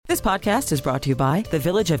This podcast is brought to you by the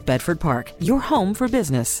Village of Bedford Park, your home for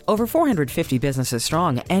business. Over 450 businesses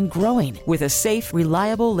strong and growing with a safe,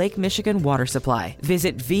 reliable Lake Michigan water supply.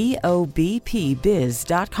 Visit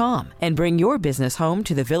VOBPBiz.com and bring your business home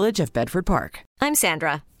to the Village of Bedford Park. I'm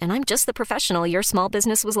Sandra, and I'm just the professional your small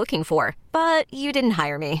business was looking for. But you didn't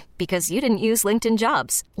hire me because you didn't use LinkedIn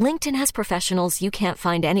Jobs. LinkedIn has professionals you can't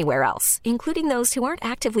find anywhere else, including those who aren't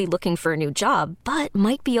actively looking for a new job, but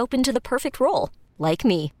might be open to the perfect role, like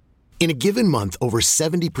me. In a given month, over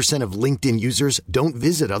 70% of LinkedIn users don't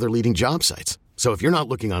visit other leading job sites. So if you're not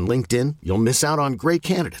looking on LinkedIn, you'll miss out on great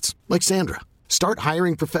candidates like Sandra. Start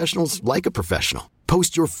hiring professionals like a professional.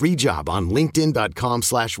 Post your free job on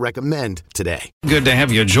linkedin.com/recommend today. Good to have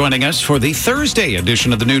you joining us for the Thursday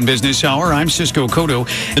edition of the Noon Business Hour. I'm Cisco Cotto.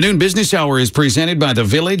 The Noon Business Hour is presented by the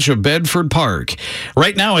Village of Bedford Park.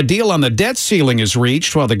 Right now, a deal on the debt ceiling is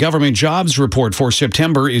reached while the government jobs report for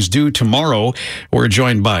September is due tomorrow. We're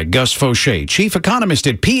joined by Gus Faucher, Chief Economist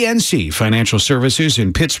at PNC Financial Services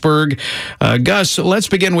in Pittsburgh. Gus, let's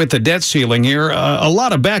begin with the debt ceiling here. A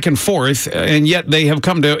lot of back and forth, and yet they have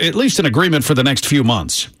come to at least an agreement for the next few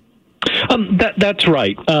months. That's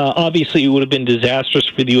right. Obviously, it would have been disastrous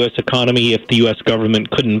for the U.S. economy if the U.S.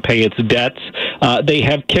 government couldn't pay its debts. They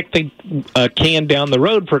have kicked the can down the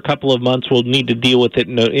road for a couple of months. We'll need to deal with it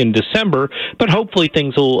in December, but hopefully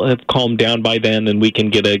things will have calmed down by then and we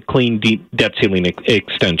can get a clean debt ceiling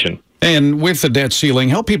extension. And with the debt ceiling,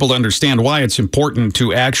 help people to understand why it's important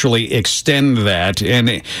to actually extend that.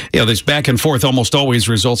 And this back and forth almost always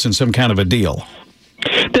results in some kind of a deal.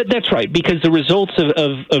 That's right, because the results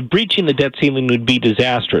of breaching the debt ceiling would be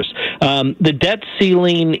disastrous. The debt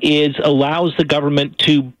ceiling allows the government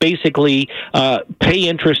to basically pay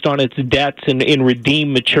interest on its debts and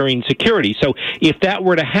redeem maturing securities. So if that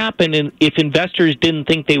were to happen, and if investors didn't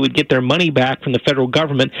think they would get their money back from the federal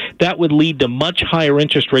government, that would lead to much higher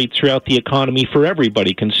interest rates throughout the economy for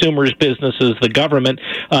everybody. Consumers, businesses, the government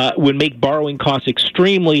would make borrowing costs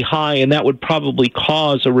extremely high, and that would probably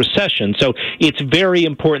cause a recession. So it's very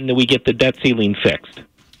important that we get the debt ceiling fixed.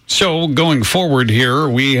 So going forward here,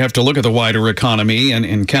 we have to look at the wider economy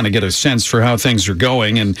and kind of get a sense for how things are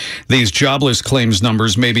going. And these jobless claims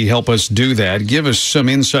numbers maybe help us do that. Give us some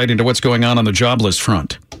insight into what's going on the jobless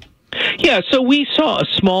front. Yeah, so we saw a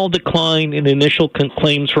small decline in initial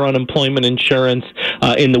claims for unemployment insurance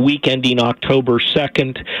in the week ending October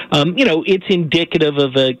 2nd. It's indicative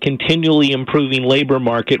of a continually improving labor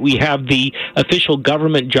market. We have the official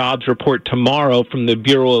government jobs report tomorrow from the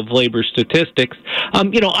Bureau of Labor Statistics.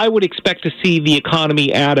 I would expect to see the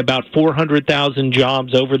economy add about 400,000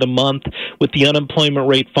 jobs over the month, with the unemployment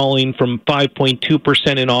rate falling from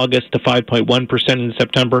 5.2% in August to 5.1% in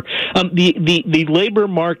September. The labor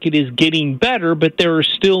market is getting better, but there are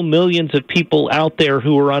still millions of people out there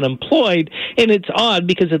who are unemployed, and it's odd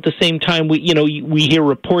because at the same time we hear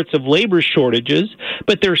reports of labor shortages,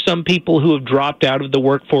 but there are some people who have dropped out of the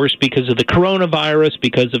workforce because of the coronavirus,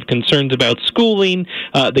 because of concerns about schooling.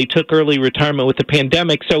 They took early retirement with the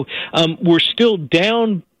pandemic, so we're still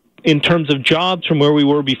down in terms of jobs from where we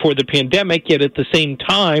were before the pandemic, yet at the same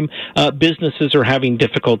time, businesses are having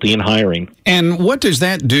difficulty in hiring. And what does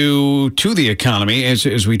that do to the economy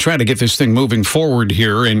as we try to get this thing moving forward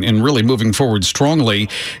here and really moving forward strongly?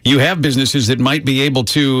 You have businesses that might be able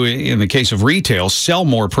to, in the case of retail, sell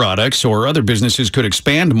more products, or other businesses could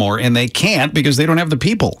expand more, and they can't because they don't have the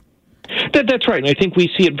people. That's right, and I think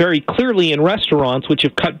we see it very clearly in restaurants, which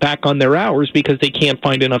have cut back on their hours because they can't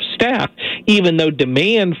find enough staff, even though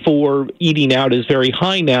demand for eating out is very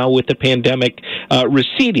high now with the pandemic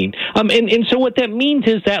receding. And so what that means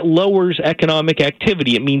is that lowers economic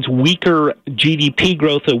activity. It means weaker GDP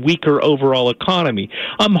growth, a weaker overall economy.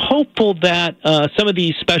 I'm hopeful that some of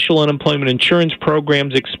these special unemployment insurance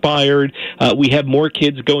programs expired. We have more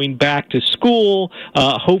kids going back to school.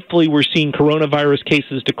 Hopefully we're seeing coronavirus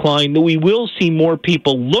cases decline. We will see more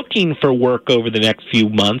people looking for work over the next few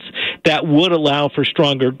months. That would allow for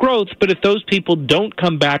stronger growth, but if those people don't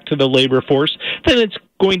come back to the labor force, then it's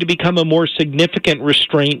going to become a more significant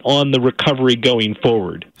restraint on the recovery going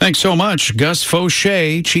forward. Thanks so much, Gus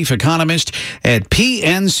Faucher, Chief Economist at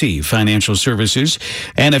PNC Financial Services.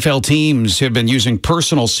 NFL teams have been using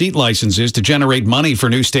personal seat licenses to generate money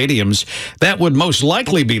for new stadiums. That would most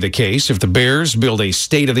likely be the case if the Bears build a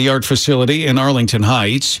state-of-the-art facility in Arlington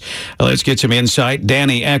Heights. Let's get some insight.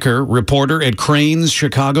 Danny Ecker, reporter at Crain's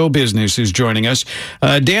Chicago Business, is joining us.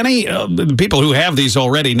 Danny, people who have these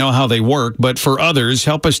already know how they work, but for others,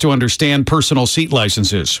 help us to understand personal seat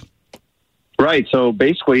licenses. Right. So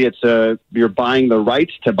basically, it's you're buying the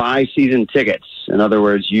rights to buy season tickets. In other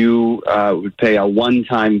words, you would pay a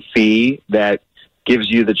one-time fee that gives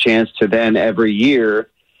you the chance to then every year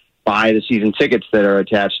buy the season tickets that are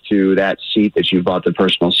attached to that seat that you bought the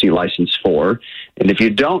personal seat license for. And if you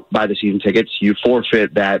don't buy the season tickets, you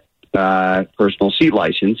forfeit that personal seat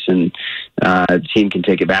license, and the team can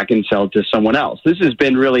take it back and sell it to someone else. This has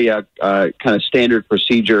been really a kind of standard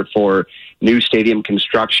procedure for new stadium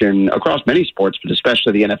construction across many sports, but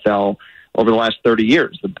especially the NFL over the last 30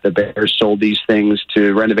 years. The Bears sold these things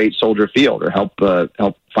to renovate Soldier Field or help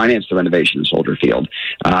finance the renovation of Soldier Field.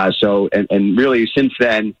 And really since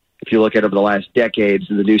then, if you look at over the last decades,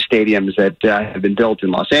 the new stadiums that have been built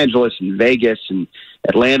in Los Angeles and Vegas and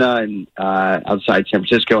Atlanta and outside San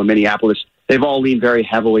Francisco and Minneapolis, they've all leaned very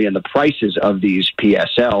heavily, and the prices of these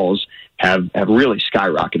PSLs have really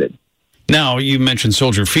skyrocketed. Now, you mentioned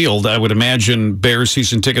Soldier Field. I would imagine Bears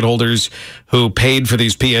season ticket holders who paid for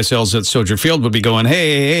these PSLs at Soldier Field would be going,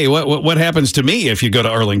 hey, what happens to me if you go to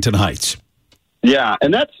Arlington Heights? Yeah,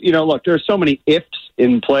 and that's, look, there are so many ifs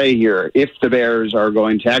in play here. If the Bears are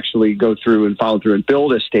going to actually go through and follow through and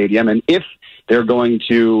build a stadium, and if they're going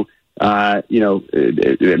to, have the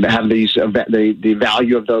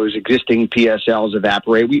value of those existing PSLs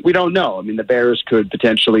evaporate, we don't know. I mean, the Bears could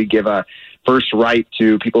potentially give a first right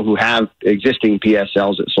to people who have existing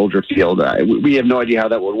PSLs at Soldier Field. We have no idea how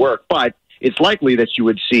that would work, but it's likely that you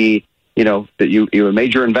would see, that you a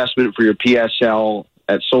major investment for your PSL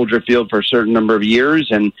at Soldier Field for a certain number of years,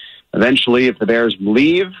 and eventually, if the Bears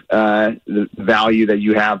leave, the value that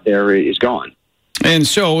you have there is gone. And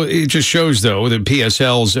so it just shows, though, that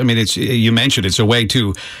PSLs, I mean, you mentioned it's a way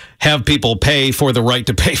to have people pay for the right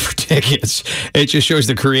to pay for tickets. It just shows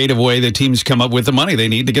the creative way that teams come up with the money they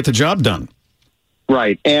need to get the job done.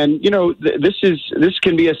 Right. And, this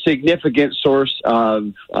can be a significant source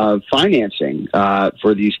of financing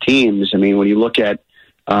for these teams. I mean, when you look at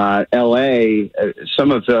L.A.,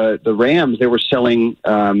 some of the Rams, they were selling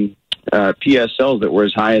PSLs that were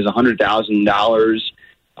as high as $100,000.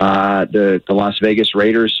 The Las Vegas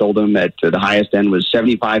Raiders sold them at the highest end was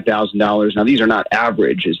 $75,000. Now, these are not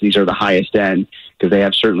averages. These are the highest end because they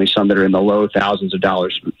have certainly some that are in the low thousands of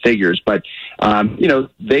dollars figures. But,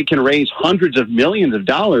 they can raise hundreds of millions of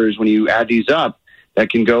dollars when you add these up that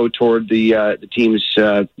can go toward the teams,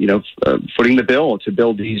 footing the bill to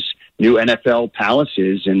build these new NFL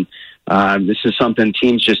palaces. And this is something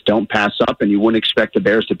teams just don't pass up, and you wouldn't expect the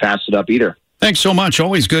Bears to pass it up either. Thanks so much.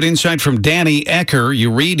 Always good insight from Danny Ecker.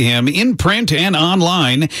 You read him in print and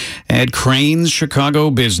online at Crane's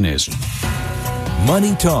Chicago Business.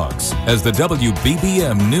 Money Talks as the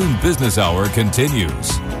WBBM Noon Business Hour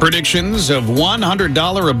continues. Predictions of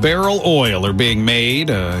 $100 a barrel oil are being made.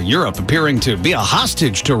 Europe appearing to be a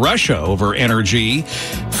hostage to Russia over energy.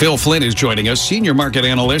 Phil Flynn is joining us, senior market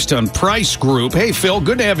analyst on Price Group. Hey, Phil,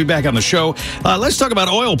 good to have you back on the show. Let's talk about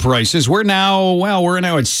oil prices. We're now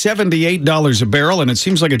at $78 a barrel, and it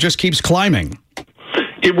seems like it just keeps climbing.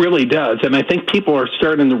 It really does. And I think people are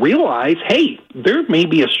starting to realize, hey, there may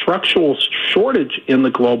be a structural shortage in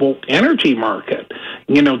the global energy market.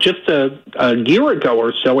 Just a year ago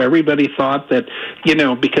or so, everybody thought that,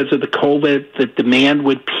 because of the COVID, the demand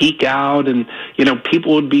would peak out and,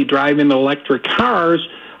 people would be driving electric cars.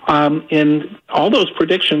 And all those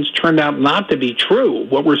predictions turned out not to be true.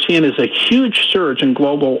 What we're seeing is a huge surge in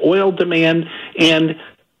global oil demand, and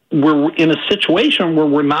we're in a situation where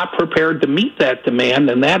we're not prepared to meet that demand,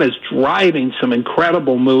 and that is driving some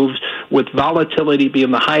incredible moves, with volatility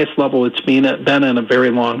being the highest level it's been in a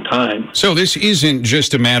very long time. So this isn't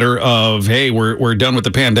just a matter of, hey, we're done with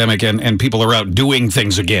the pandemic and people are out doing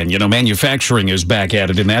things again. Manufacturing is back at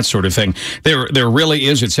it and that sort of thing. There really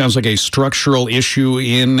is, it sounds like, a structural issue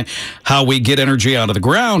in how we get energy out of the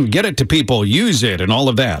ground, get it to people, use it, and all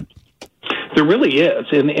of that. There really is,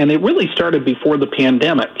 and it really started before the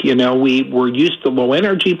pandemic. We were used to low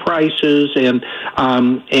energy prices,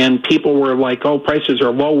 and people were like, "Oh, prices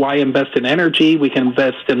are low. Why invest in energy? We can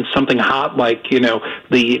invest in something hot like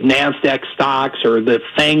the NASDAQ stocks or the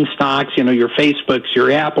FANG stocks. Your Facebooks,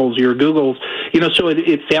 your Apples, your Googles. So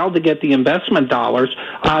it failed to get the investment dollars,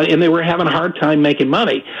 and they were having a hard time making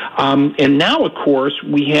money. And now, of course,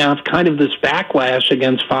 we have kind of this backlash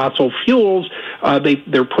against fossil fuels.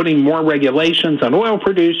 They're putting more regulations on oil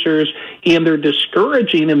producers, and they're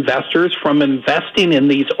discouraging investors from investing in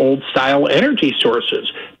these old-style energy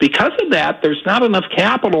sources. Because of that, there's not enough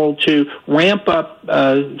capital to ramp up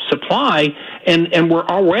supply, and we're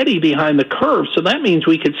already behind the curve. So that means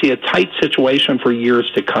we could see a tight situation for years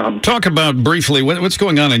to come. Talk about briefly what's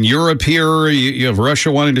going on in Europe here. You have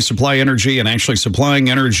Russia wanting to supply energy and actually supplying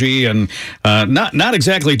energy, and not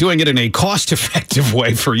exactly doing it in a cost-effective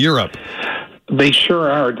way for Europe. They sure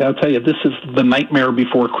are. I'll tell you, this is the nightmare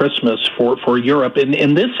before Christmas for Europe.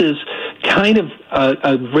 And this is kind of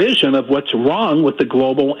a vision of what's wrong with the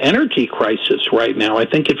global energy crisis right now. I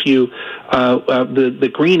think if you the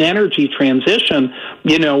green energy transition,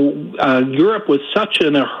 Europe was such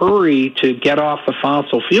in a hurry to get off the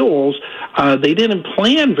fossil fuels, they didn't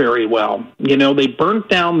plan very well. They burnt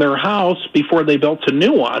down their house before they built a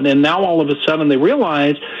new one, and now all of a sudden they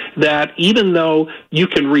realize that even though you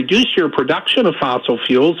can reduce your production of fossil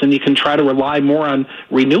fuels and you can try to rely more on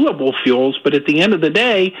renewable fuels, but at the end of the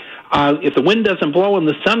day, if the wind doesn't blow and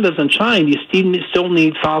the sun doesn't shine, you still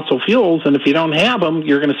need fossil fuels, and if you don't have them,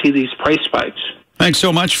 you're going to see these price spikes. Thanks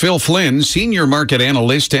so much, Phil Flynn, Senior Market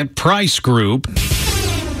Analyst at Price Group.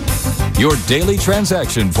 Your daily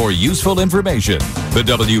transaction for useful information. The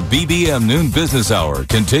WBBM Noon Business Hour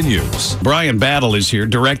continues. Brian Battle is here,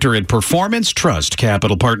 Director at Performance Trust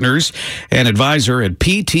Capital Partners and Advisor at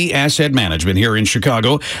PT Asset Management here in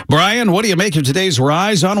Chicago. Brian, what do you make of today's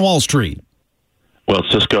rise on Wall Street? Well,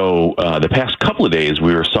 Cisco, the past couple of days,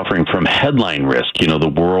 we were suffering from headline risk.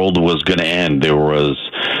 The world was going to end. There was,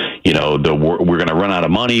 we're going to run out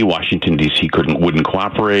of money. Washington, D.C. wouldn't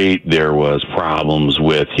cooperate. There was problems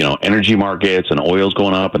with, energy markets and oil's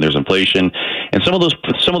going up and there's inflation. And some of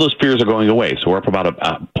those fears are going away. So we're up about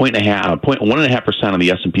 1.5% on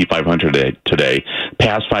the S&P 500 today.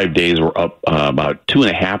 Past 5 days, we're up about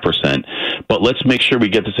 2.5%. But let's make sure we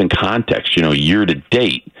get this in context. Year to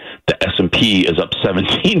date, the S&P is up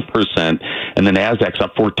 17%, and the Nasdaq's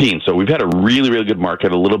up 14%. So we've had a really, really good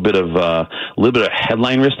market. A little bit of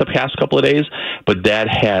headline risk the past couple of days, but that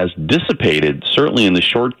has dissipated. Certainly in the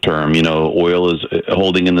short term, oil is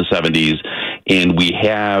holding in the 70s, and we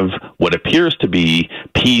have what appears to be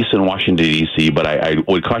peace in Washington D.C. But I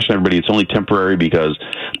would caution everybody: it's only temporary because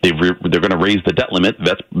they're going to raise the debt limit.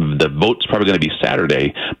 The vote's probably going to be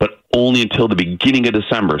Saturday, but only until the beginning of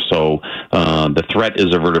December. So the threat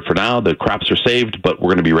is averted for now. The crops are saved, but we're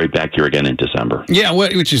going to be right back here again in December. Yeah,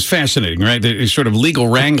 which is fascinating, right? It's sort of legal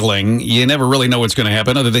wrangling. You never really know what's going to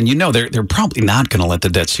happen, other than they're probably not going to let the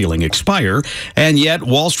debt ceiling expire. And yet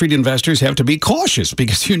Wall Street investors have to be cautious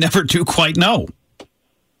because you never do quite know.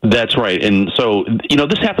 That's right. And so,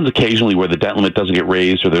 this happens occasionally where the debt limit doesn't get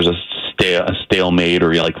raised, or there's a stalemate, or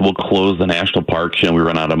we'll close the national parks and we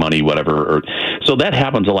run out of money, whatever. So that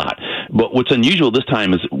happens a lot. But what's unusual this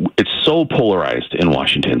time is it's so polarized in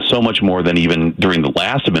Washington, so much more than even during the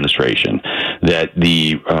last administration, that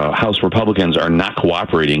the House Republicans are not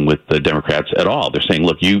cooperating with the Democrats at all. They're saying,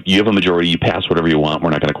 look, you have a majority, you pass whatever you want,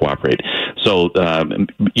 we're not going to cooperate. So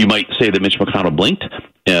you might say that Mitch McConnell blinked,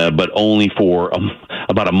 but only for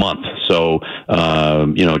about a month. So,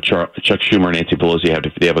 Chuck Schumer and Nancy Pelosi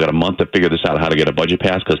have got a month to figure this out, how to get a budget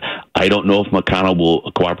passed, because I don't know if McConnell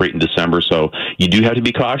will cooperate in December. So you do have to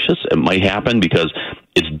be cautious. It might happen because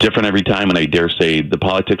it's different every time, and I dare say the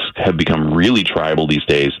politics have become really tribal these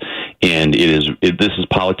days, and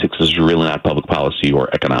politics is really not public policy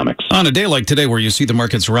or economics. On a day like today where you see the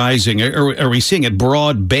markets rising, are we seeing it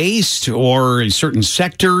broad-based, or certain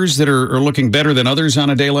sectors that are looking better than others on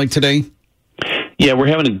a day like today? Yeah, we're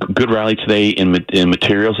having a good rally today in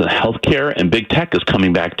materials and healthcare, and big tech is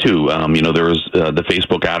coming back too. There was the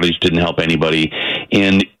Facebook outage didn't help anybody,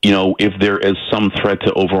 and if there is some threat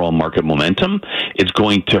to overall market momentum, it's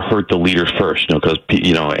going to hurt the leaders first. Because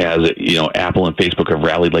Apple and Facebook have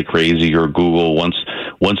rallied like crazy, or Google.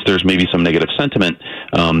 Once there's maybe some negative sentiment,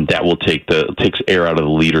 that will takes air out of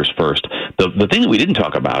the leaders first. The thing that we didn't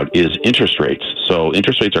talk about is interest rates. So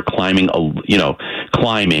interest rates are climbing.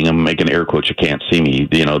 Climbing. I'm making air quotes. You can't see me.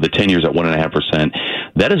 The 10-year's at 1.5%.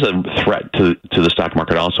 That is a threat to the stock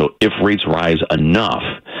market. Also, if rates rise enough,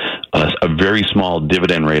 a very small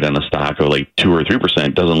dividend rate on a stock of like 2 or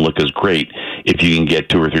 3% doesn't look as great if you can get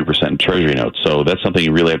 2 or 3% in Treasury notes. So that's something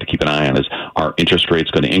you really have to keep an eye on: is are interest rates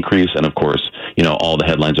going to increase? And of course, all the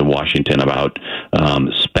headlines in Washington about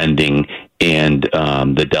spending and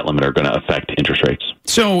the debt limit are going to affect interest rates.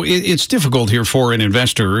 So it's difficult here for an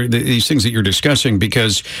investor, these things that you're discussing,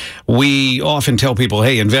 because we often tell people,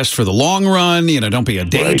 hey, invest for the long run, don't be a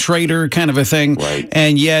day trader kind of a thing. Right.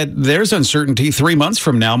 And yet there's uncertainty 3 months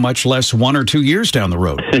from now, much less 1 or 2 years down the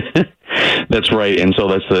road. That's right. And so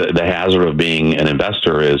that's the hazard of being an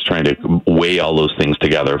investor, is trying to weigh all those things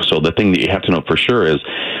together. So the thing that you have to know for sure is,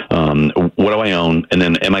 what do I own? And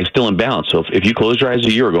then, am I still in balance? So if you closed your eyes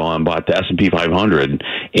a year ago and bought the S&P 500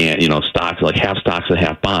 and, stocks, like half stocks and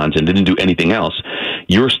half bonds, and didn't do anything else,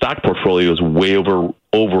 your stock portfolio is way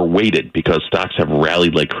overweighted because stocks have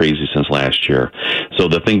rallied like crazy since last year. So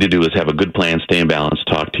the thing to do is have a good plan, stay in balance,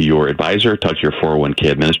 talk to your advisor, talk to your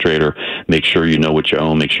 401k administrator, make sure you know what you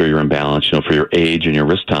own, make sure you're in balance, for your age and your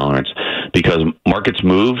risk tolerance, because markets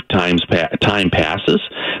move, time passes,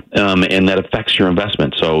 and that affects your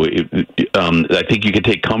investment. So I think you can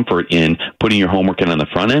take comfort in putting your homework in on the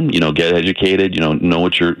front end, get educated, know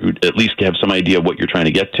what at least have some idea of what you're trying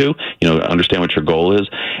to get to, understand what your goal is.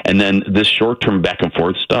 And then this short-term back and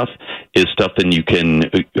forth stuff is stuff that you can,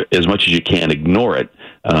 as much as you can, ignore it.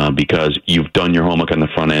 Because you've done your homework on the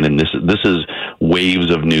front end, and this is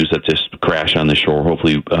waves of news that just crash on the shore.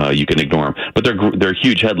 Hopefully, you can ignore them, but they're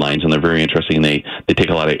huge headlines and they're very interesting. And they take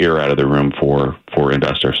a lot of air out of the room for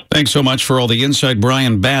investors. Thanks so much for all the insight,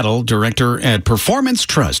 Brian Battle, director at Performance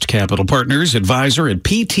Trust Capital Partners, advisor at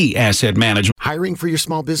PT Asset Management. Hiring for your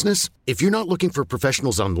small business? If you're not looking for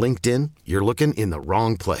professionals on LinkedIn, you're looking in the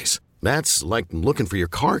wrong place. That's like looking for your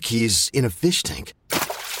car keys in a fish tank.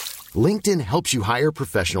 LinkedIn helps you hire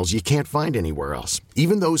professionals you can't find anywhere else,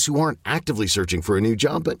 even those who aren't actively searching for a new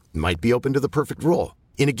job but might be open to the perfect role.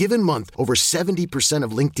 In a given month, over 70%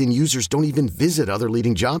 of LinkedIn users don't even visit other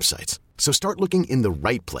leading job sites. So start looking in the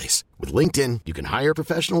right place. With LinkedIn, you can hire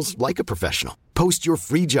professionals like a professional. Post your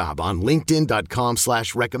free job on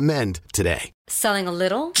linkedin.com/recommend today. Selling a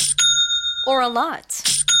little or a lot?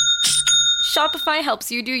 Shopify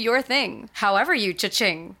helps you do your thing, however you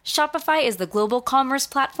cha-ching. Shopify is the global commerce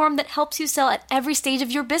platform that helps you sell at every stage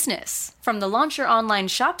of your business. From the launch your online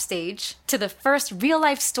shop stage, to the first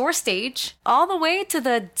real-life store stage, all the way to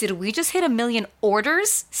the did we just hit 1 million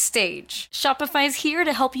orders stage. Shopify's here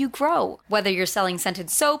to help you grow. Whether you're selling scented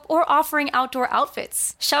soap or offering outdoor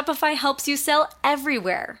outfits, Shopify helps you sell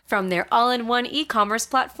everywhere. From their all-in-one e-commerce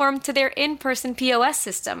platform to their in-person POS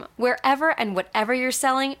system, wherever and whatever you're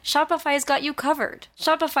selling, Shopify's got you covered.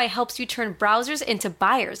 Shopify helps you turn browsers into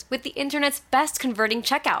buyers with the internet's best converting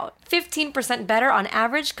checkout. 15% better on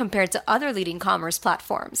average compared to other leading commerce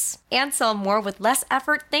platforms. And sell more with less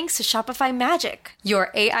effort thanks to Shopify Magic, your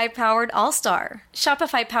AI-powered all-star.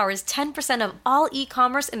 Shopify powers 10% of all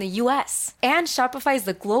e-commerce in the U.S. And Shopify is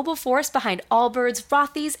the global force behind Allbirds,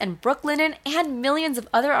 Rothy's, and Brooklinen, and millions of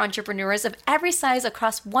other entrepreneurs of every size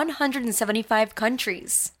across 175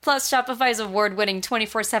 countries. Plus, Shopify's award-winning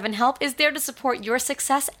 24/7 help is there to support your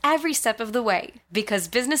success every step of the way. Because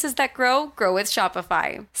businesses that grow with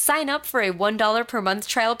Shopify. Sign up for a $1 per month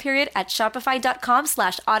trial period at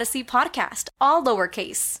shopify.com/Odyssey Podcast, all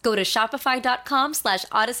lowercase. Go to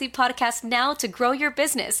shopify.com/Odyssey Podcast now to grow your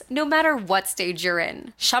business, no matter what stage you're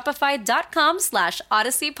in.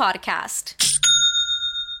 Shopify.com/Odyssey Podcast.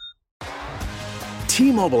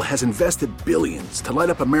 T-Mobile has invested billions to light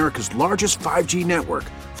up America's largest 5G network,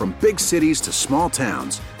 from big cities to small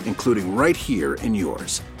towns, including right here in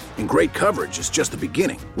yours. And great coverage is just the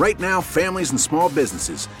beginning. Right now, families and small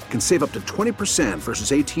businesses can save up to 20%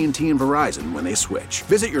 versus AT&T and Verizon when they switch.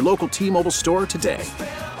 Visit your local T-Mobile store today.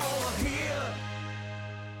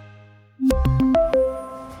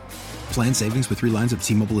 Plan savings with 3 lines of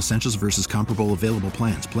T-Mobile Essentials versus comparable available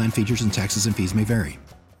plans. Plan features and taxes and fees may vary.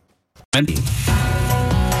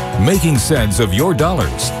 Making sense of your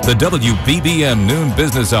dollars. The WBBM Noon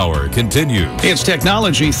Business Hour continues. It's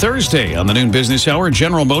Technology Thursday on the Noon Business Hour.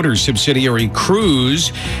 General Motors subsidiary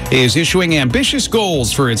Cruise is issuing ambitious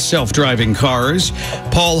goals for its self-driving cars.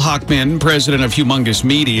 Paul Hochman, president of Humongous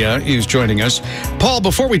Media, is joining us. Paul,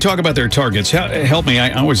 before we talk about their targets, help me.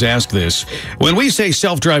 I always ask this. When we say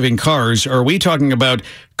self-driving cars, are we talking about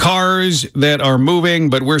cars that are moving,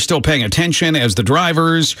 but we're still paying attention as the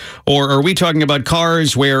drivers? Or are we talking about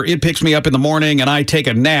cars where it picks me up in the morning and I take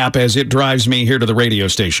a nap as it drives me here to the radio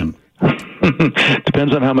station?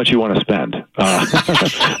 Depends on how much you want to spend.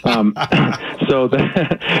 So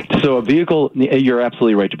a vehicle, you're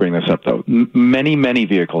absolutely right to bring this up, though. Many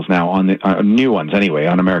vehicles now, on the new ones anyway,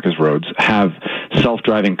 on America's roads, have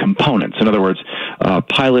self-driving components. In other words,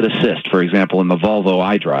 pilot assist, for example, in the Volvo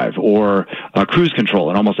iDrive, or cruise control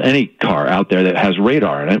in almost any car out there that has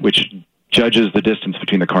radar in it, which judges the distance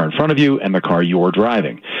between the car in front of you and the car you're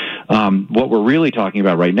driving. What we're really talking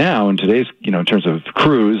about right now in today's, in terms of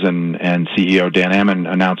Cruise and CEO Dan Ammann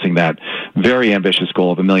announcing that very ambitious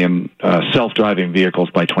goal of 1 million self-driving vehicles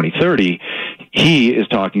by 2030, he is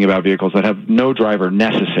talking about vehicles that have no driver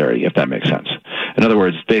necessary, if that makes sense. In other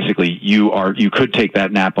words, basically, you could take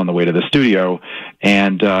that nap on the way to the studio,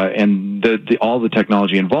 and all the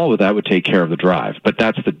technology involved with that would take care of the drive. But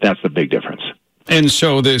that's the big difference. And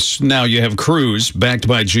so now you have Cruise, backed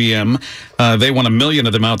by GM. They want 1 million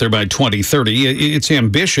of them out there by 2030. It's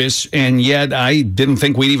ambitious, and yet I didn't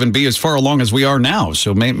think we'd even be as far along as we are now.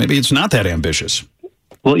 So maybe it's not that ambitious.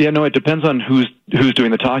 Well, yeah, no, it depends on who's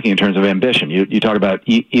doing the talking in terms of ambition. You talk about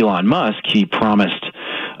Elon Musk. He promised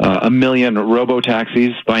 1 million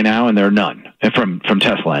robo-taxis by now, and there are none, from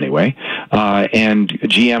Tesla anyway. And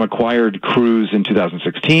GM acquired Cruise in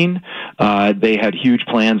 2016. They had huge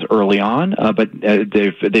plans early on, but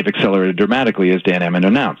they've accelerated dramatically, as Dan Ammann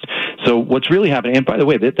announced. So what's really happening, and by the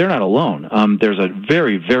way, they're not alone. There's a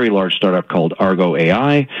very, very large startup called Argo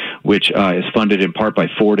AI, which is funded in part by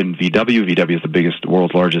Ford and VW. VW is the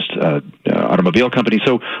world's largest automobile company.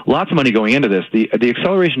 So lots of money going into this. The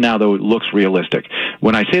acceleration now, though, looks realistic.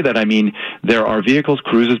 When I say that, I mean there are vehicles.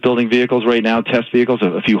 Cruise is building vehicles right now, test vehicles,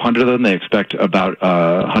 a few hundred of them. They expect about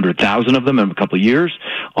 100,000 of them in a couple of years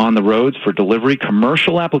on the roads for delivery.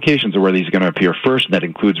 Commercial applications are where these are going to appear first, and that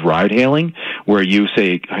includes ride-hailing, where you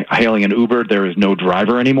say hailing an Uber, there is no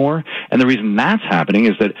driver anymore. And the reason that's happening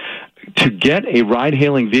is that to get a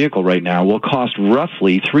ride-hailing vehicle right now will cost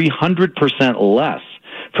roughly 300% less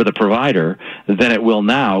for the provider than it will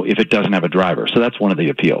now if it doesn't have a driver. So that's one of the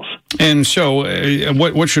appeals. And so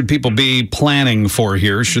what should people be planning for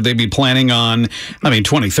here? Should they be planning on,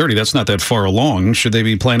 2030, that's not that far along. Should they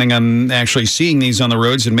be planning on actually seeing these on the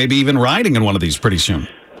roads and maybe even riding in one of these pretty soon?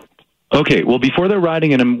 Okay, well, before they're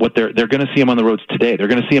riding in them, they're going to see them on the roads today. They're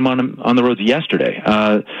going to see them on the roads yesterday.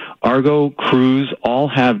 Argo, Cruise, all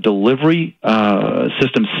have delivery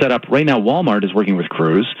systems set up. Right now, Walmart is working with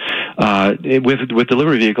Cruise with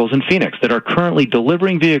delivery vehicles in Phoenix that are currently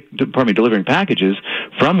delivering packages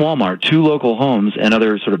from Walmart to local homes and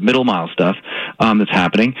other sort of middle mile stuff that's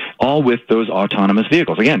happening, all with those autonomous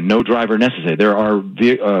vehicles. Again, no driver necessary. There are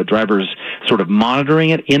drivers sort of monitoring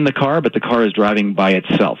it in the car, but the car is driving by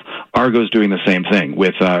itself. Argo's doing the same thing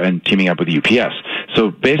with and teaming up with UPS. So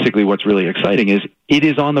basically what's really exciting is it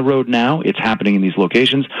is on the road now. It's happening in these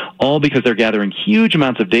locations, all because they're gathering huge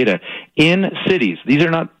amounts of data in cities. These are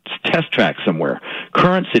not test tracks somewhere.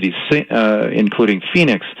 Current cities, including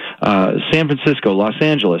Phoenix, San Francisco, Los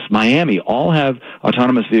Angeles, Miami, all have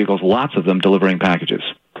autonomous vehicles, lots of them delivering packages.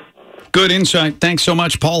 Good insight. Thanks so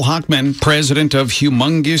much, Paul Hochman, president of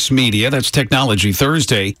Humongous Media. That's Technology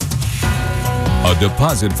Thursday. A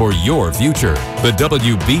deposit for your future. The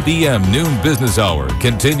WBBM Noon Business Hour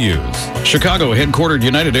continues. Chicago headquartered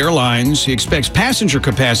United Airlines expects passenger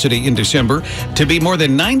capacity in December to be more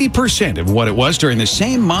than 90% of what it was during the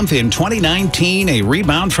same month in 2019, a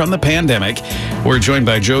rebound from the pandemic. We're joined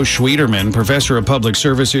by Joe Schwieterman, professor of public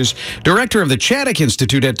services, director of the Chaddick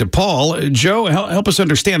Institute at DePaul. Joe, help us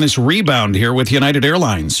understand this rebound here with United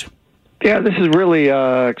Airlines. Yeah, this has really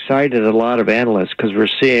excited a lot of analysts because we're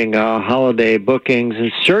seeing holiday bookings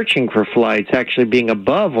and searching for flights actually being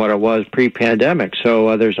above what it was pre-pandemic.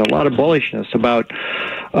 So there's a lot of bullishness about,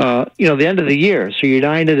 the end of the year. So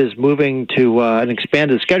United is moving to an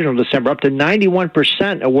expanded schedule in December, up to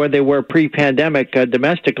 91% of where they were pre-pandemic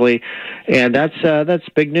domestically, and that's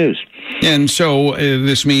big news. And so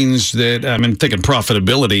this means that, thinking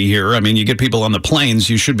profitability here. You get people on the planes,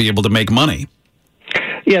 you should be able to make money.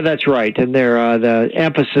 Yeah, that's right. And the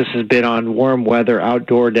emphasis has been on warm weather,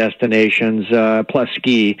 outdoor destinations, plus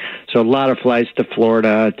ski. So a lot of flights to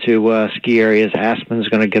Florida, to ski areas. Aspen's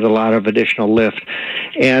going to get a lot of additional lift.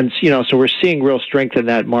 And, so we're seeing real strength in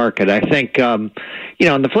that market. I think, on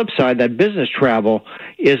the flip side, that business travel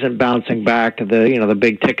isn't bouncing back to the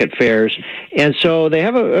big ticket fares. And so they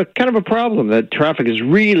have a kind of a problem that traffic is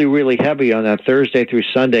really, really heavy on that Thursday through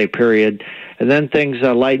Sunday period. And then things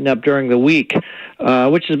lighten up during the week,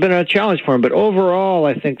 which has been a challenge for them. But overall,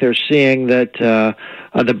 I think they're seeing that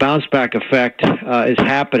the bounce-back effect is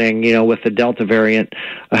happening, with the Delta variant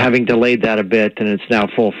having delayed that a bit, and it's now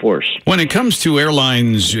full force. When it comes to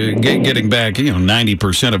airlines getting back,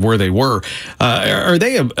 90% of where they were, are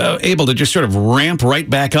they able to just sort of ramp right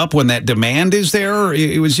back up when that demand is there?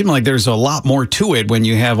 It would seem like there's a lot more to it when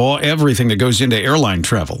you have everything that goes into airline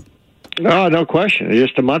travel. Oh, no question.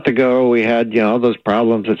 Just a month ago, we had, those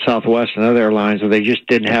problems at Southwest and other airlines where they just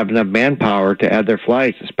didn't have enough manpower to add their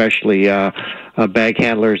flights, especially bag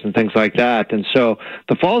handlers and things like that. And so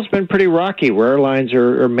the fall's been pretty rocky where airlines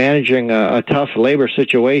are managing a tough labor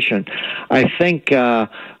situation. I think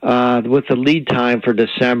with the lead time for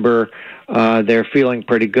December, they're feeling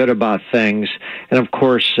pretty good about things. And, of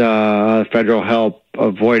course, federal help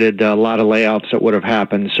avoided a lot of layoffs that would have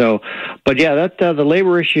happened. So, but yeah, the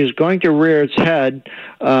labor issue is going to rear its head,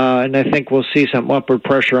 and I think we'll see some upward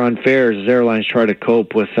pressure on fares as airlines try to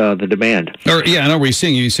cope with the demand. And are we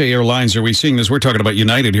seeing, you say airlines, are we seeing this? We're talking about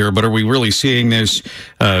United here, but are we really seeing this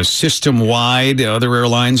system-wide, other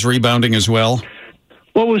airlines rebounding as well?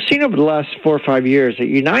 Well, we've seen over the last 4 or 5 years that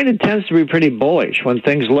United tends to be pretty bullish. When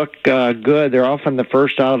things look good, they're often the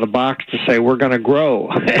first out of the box to say, we're going to grow.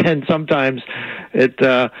 And sometimes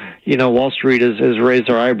Wall Street has raised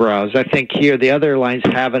their eyebrows. I think here the other airlines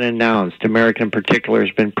haven't announced. American in particular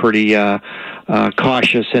has been pretty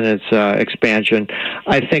cautious in its expansion.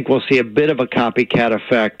 I think we'll see a bit of a copycat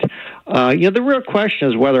effect. The real question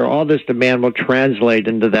is whether all this demand will translate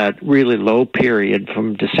into that really low period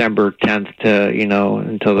from December 10th to,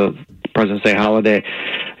 until the President's Day holiday,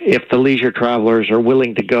 if the leisure travelers are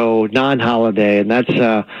willing to go non-holiday, and that's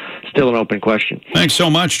still an open question. Thanks so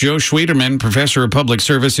much, Joe Schwieterman, Professor of Public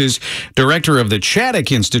Services, Director of the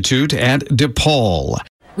Chaddick Institute at DePaul.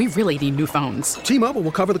 We really need new phones. T-Mobile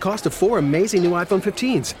will cover the cost of 4 amazing new iPhone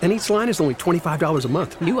 15s, and each line is only $25 a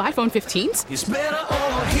month. New iPhone 15s? It's better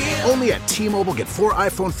over here. Only at T-Mobile, get 4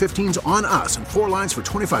 iPhone 15s on us and 4 lines for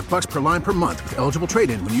 $25 per line per month with eligible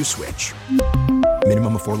trade-in when you switch.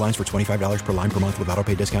 Minimum of 4 lines for $25 per line per month with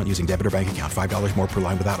autopay discount using debit or bank account. $5 more per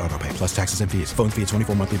line without autopay, plus taxes and fees. Phone fee at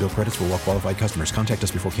 24 monthly bill credits for well-qualified customers. Contact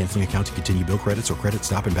us before canceling account to continue bill credits or credit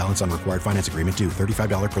stop and balance on required finance agreement due.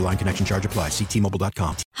 $35 per line connection charge applies. See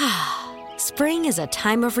T-Mobile.com. Spring is a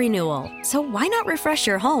time of renewal, so why not refresh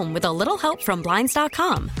your home with a little help from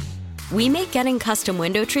Blinds.com? We make getting custom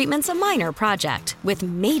window treatments a minor project with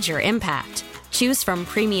major impact. Choose from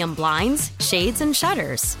premium blinds, shades, and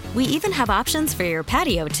shutters. We even have options for your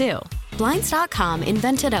patio, too. Blinds.com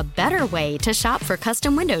invented a better way to shop for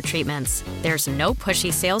custom window treatments. There's no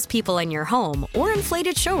pushy salespeople in your home or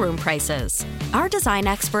inflated showroom prices. Our design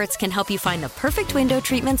experts can help you find the perfect window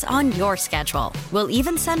treatments on your schedule. We'll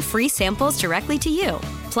even send free samples directly to you.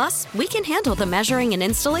 Plus, we can handle the measuring and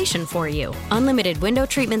installation for you. Unlimited window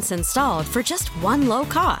treatments installed for just one low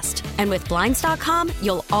cost. And with Blinds.com,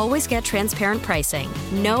 you'll always get transparent pricing.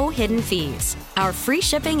 No hidden fees. Our free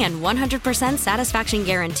shipping and 100% satisfaction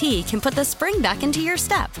guarantee can put the spring back into your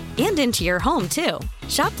step and into your home, too.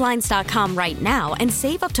 Shop Blinds.com right now and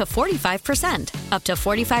save up to 45%. Up to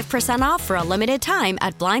 45% off for a limited time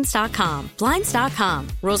at Blinds.com. Blinds.com.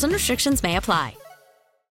 Rules and restrictions may apply.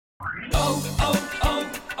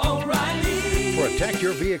 Protect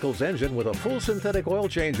your vehicle's engine with a full synthetic oil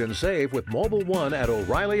change and save with Mobil 1 at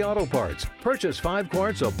O'Reilly Auto Parts. Purchase 5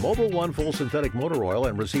 quarts of Mobil 1 full synthetic motor oil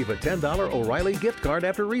and receive a $10 O'Reilly gift card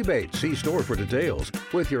after rebate. See store for details.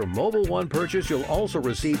 With your Mobil 1 purchase, you'll also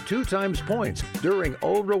receive 2 times points during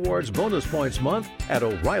O Rewards Bonus Points Month at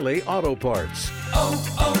O'Reilly Auto Parts.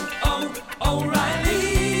 O'Reilly.